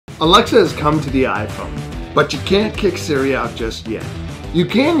Alexa has come to the iPhone, but you can't kick Siri out just yet. You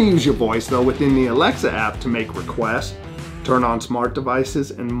can use your voice though within the Alexa app to make requests, turn on smart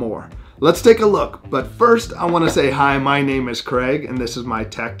devices, and more. Let's take a look, but first I want to say hi, my name is Craig and this is my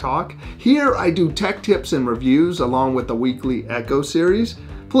Tech Talk. Here I do tech tips and reviews along with the weekly Echo series.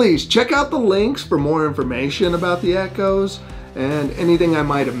 Please check out the links for more information about the Echoes and anything I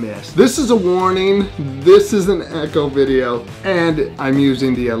might have missed. This is a warning, this is an Echo video and I'm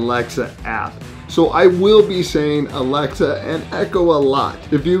using the Alexa app. So I will be saying Alexa and Echo a lot.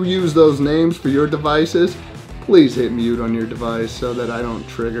 If you use those names for your devices, please hit mute on your device so that I don't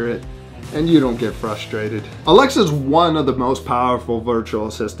trigger it and you don't get frustrated. Alexa is one of the most powerful virtual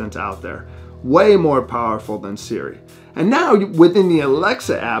assistants out there. Way more powerful than Siri. And now within the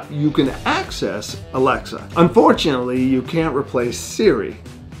Alexa app, you can access Alexa. Unfortunately, you can't replace Siri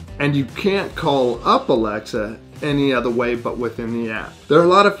and you can't call up Alexa any other way but within the app. There are a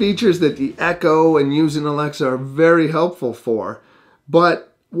lot of features that the Echo and using Alexa are very helpful for,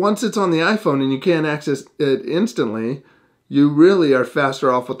 but once it's on the iPhone and you can't access it instantly, you really are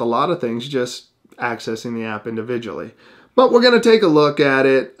faster off with a lot of things just accessing the app individually. But we're going to take a look at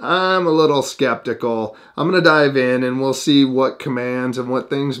it. I'm a little skeptical. I'm going to dive in and we'll see what commands and what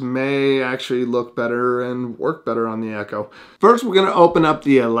things may actually look better and work better on the Echo. First, we're going to open up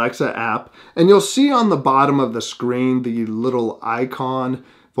the Alexa app and you'll see on the bottom of the screen the little icon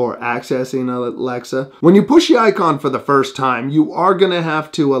for accessing Alexa. When you push the icon for the first time, you are going to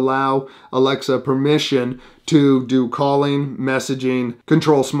have to allow Alexa permission to do calling, messaging,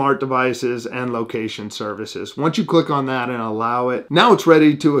 control smart devices, and location services. Once you click on that and allow it, now it's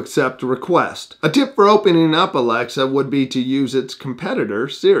ready to accept a request. A tip for opening up Alexa would be to use its competitor,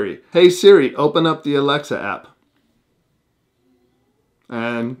 Siri. Hey Siri, open up the Alexa app.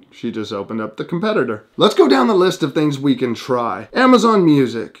 And she just opened up the competitor. Let's go down the list of things we can try. Amazon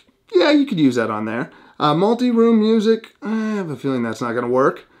Music. Yeah, you could use that on there. Multi-room music. I have a feeling that's not going to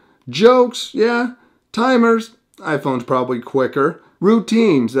work. Jokes. Yeah. Timers. iPhone's probably quicker.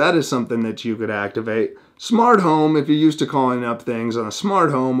 Routines. That is something that you could activate. Smart home. If you're used to calling up things on a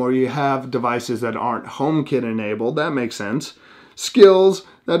smart home or you have devices that aren't HomeKit enabled, that makes sense. Skills.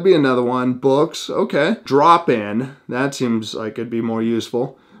 That'd be another one. Books, okay. Drop-in, that seems like it'd be more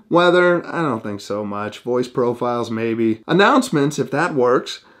useful. Weather, I don't think so much. Voice profiles, maybe. Announcements, if that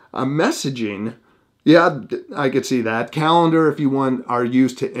works. Messaging, yeah, I could see that. Calendar, if you are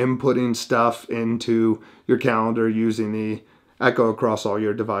used to inputting stuff into your calendar using the Echo across all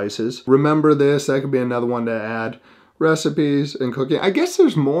your devices. Remember this, that could be another one to add. Recipes and cooking. I guess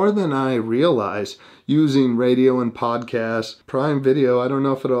there's more than I realize using radio and podcasts. Prime Video, I don't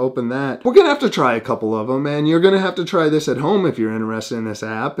know if it'll open that. We're going to have to try a couple of them, and you're going to have to try this at home if you're interested in this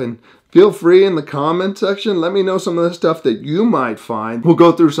app. And feel free in the comment section, let me know some of the stuff that you might find. We'll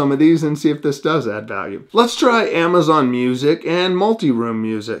go through some of these and see if this does add value. Let's try Amazon Music and multi-room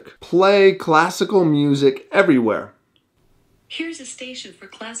music. Play classical music everywhere. Here's a station for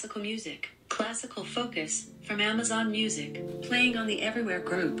classical music. Classical Focus from Amazon Music, playing on the Everywhere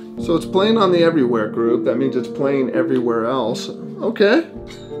group. So it's playing on the Everywhere group. That means it's playing everywhere else. Okay,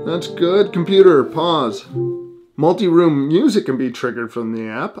 that's good. Computer, pause. Multi-room music can be triggered from the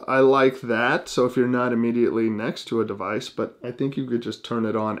app. I like that. So if you're not immediately next to a device, but I think you could just turn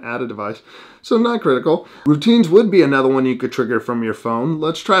it on at a device. So not critical. Routines would be another one you could trigger from your phone.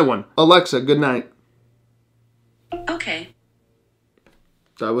 Let's try one. Alexa, good night. Okay.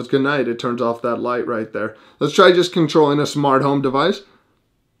 That was good night. It turns off that light right there. Let's try just controlling a smart home device.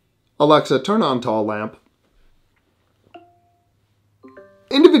 Alexa, turn on tall lamp.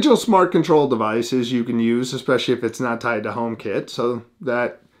 Individual smart control devices you can use, especially if it's not tied to HomeKit. So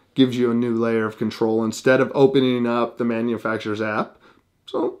that gives you a new layer of control instead of opening up the manufacturer's app.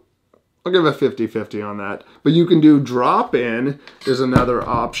 So I'll give a 50-50 on that. But you can do drop-in is another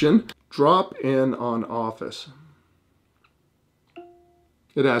option. Drop-in on Office.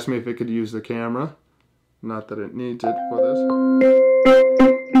 It asked me if it could use the camera. Not that it needs it for this.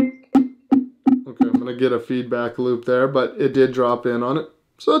 Okay, I'm gonna get a feedback loop there, but it did drop in on it.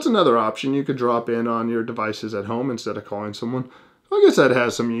 So that's another option. You could drop in on your devices at home instead of calling someone. I guess that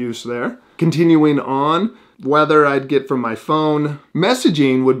has some use there. Continuing on, weather I'd get from my phone.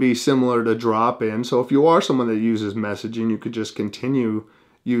 Messaging would be similar to drop in. So if you are someone that uses messaging, you could just continue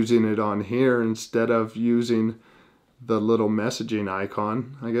using it on here instead of using the little messaging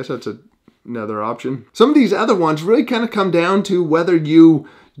icon. I guess that's another option. Some of these other ones really kind of come down to whether you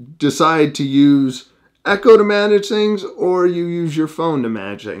decide to use Echo to manage things or you use your phone to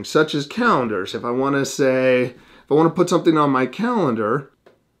manage things, such as calendars. If I want to put something on my calendar,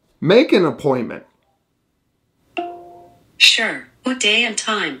 make an appointment. Sure. What day and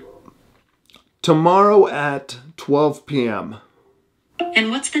time? Tomorrow at 12 p.m.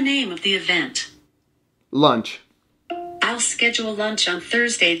 And what's the name of the event? Lunch. I'll schedule lunch on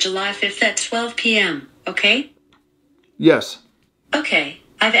Thursday, July 5th at 12 p.m., okay? Yes. Okay,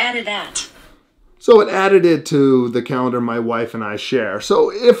 I've added that. So it added it to the calendar my wife and I share.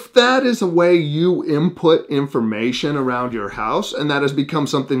 So if that is a way you input information around your house and that has become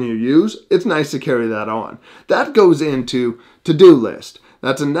something you use, it's nice to carry that on. That goes into to-do list.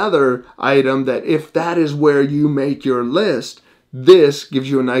 That's another item that if that is where you make your list, this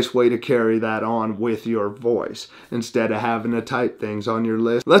gives you a nice way to carry that on with your voice instead of having to type things on your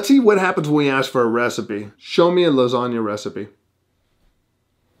list. Let's see what happens when we ask for a recipe. Show me a lasagna recipe.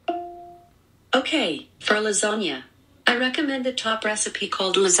 Okay, for lasagna, I recommend the top recipe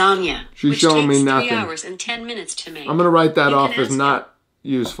called lasagna, She's showing me nothing. 3 hours and 10 minutes to make. I'm going to write that off as not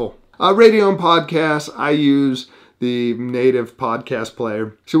useful. Radio and podcasts, I use the native podcast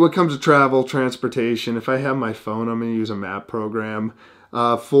player. So when it comes to travel, transportation, if I have my phone, I'm going to use a map program.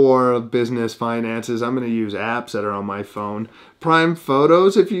 For business finances, I'm going to use apps that are on my phone. Prime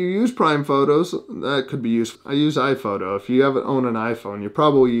Photos, if you use Prime Photos, that could be useful. I use iPhoto. If you own an iPhone, you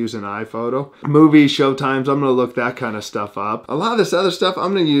probably use an iPhoto. Movies, showtimes, I'm going to look that kind of stuff up. A lot of this other stuff,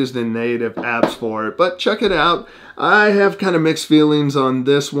 I'm going to use the native apps for it, but check it out. I have kind of mixed feelings on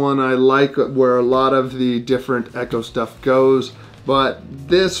this one. I like where a lot of the different Echo stuff goes, but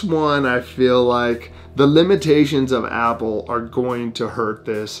this one I feel like the limitations of Apple are going to hurt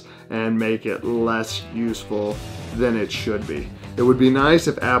this and make it less useful than it should be. It would be nice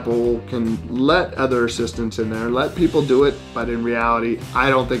if Apple can let other assistants in there, let people do it, but in reality, I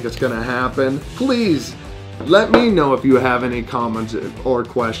don't think it's gonna happen. Please, let me know if you have any comments or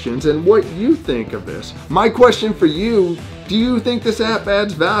questions and what you think of this. My question for you, do you think this app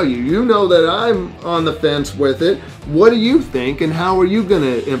adds value? You know that I'm on the fence with it. What do you think and how are you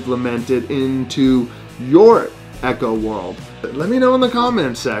gonna implement it into your Echo world? Let me know in the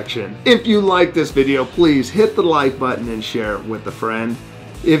comments section. If you like this video, please hit the like button and share it with a friend.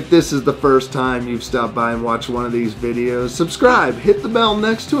 If this is the first time you've stopped by and watched one of these videos, subscribe, hit the bell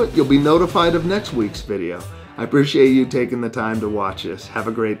next to it. You'll be notified of next week's video. I appreciate you taking the time to watch this. Have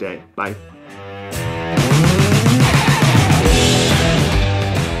a great day. Bye.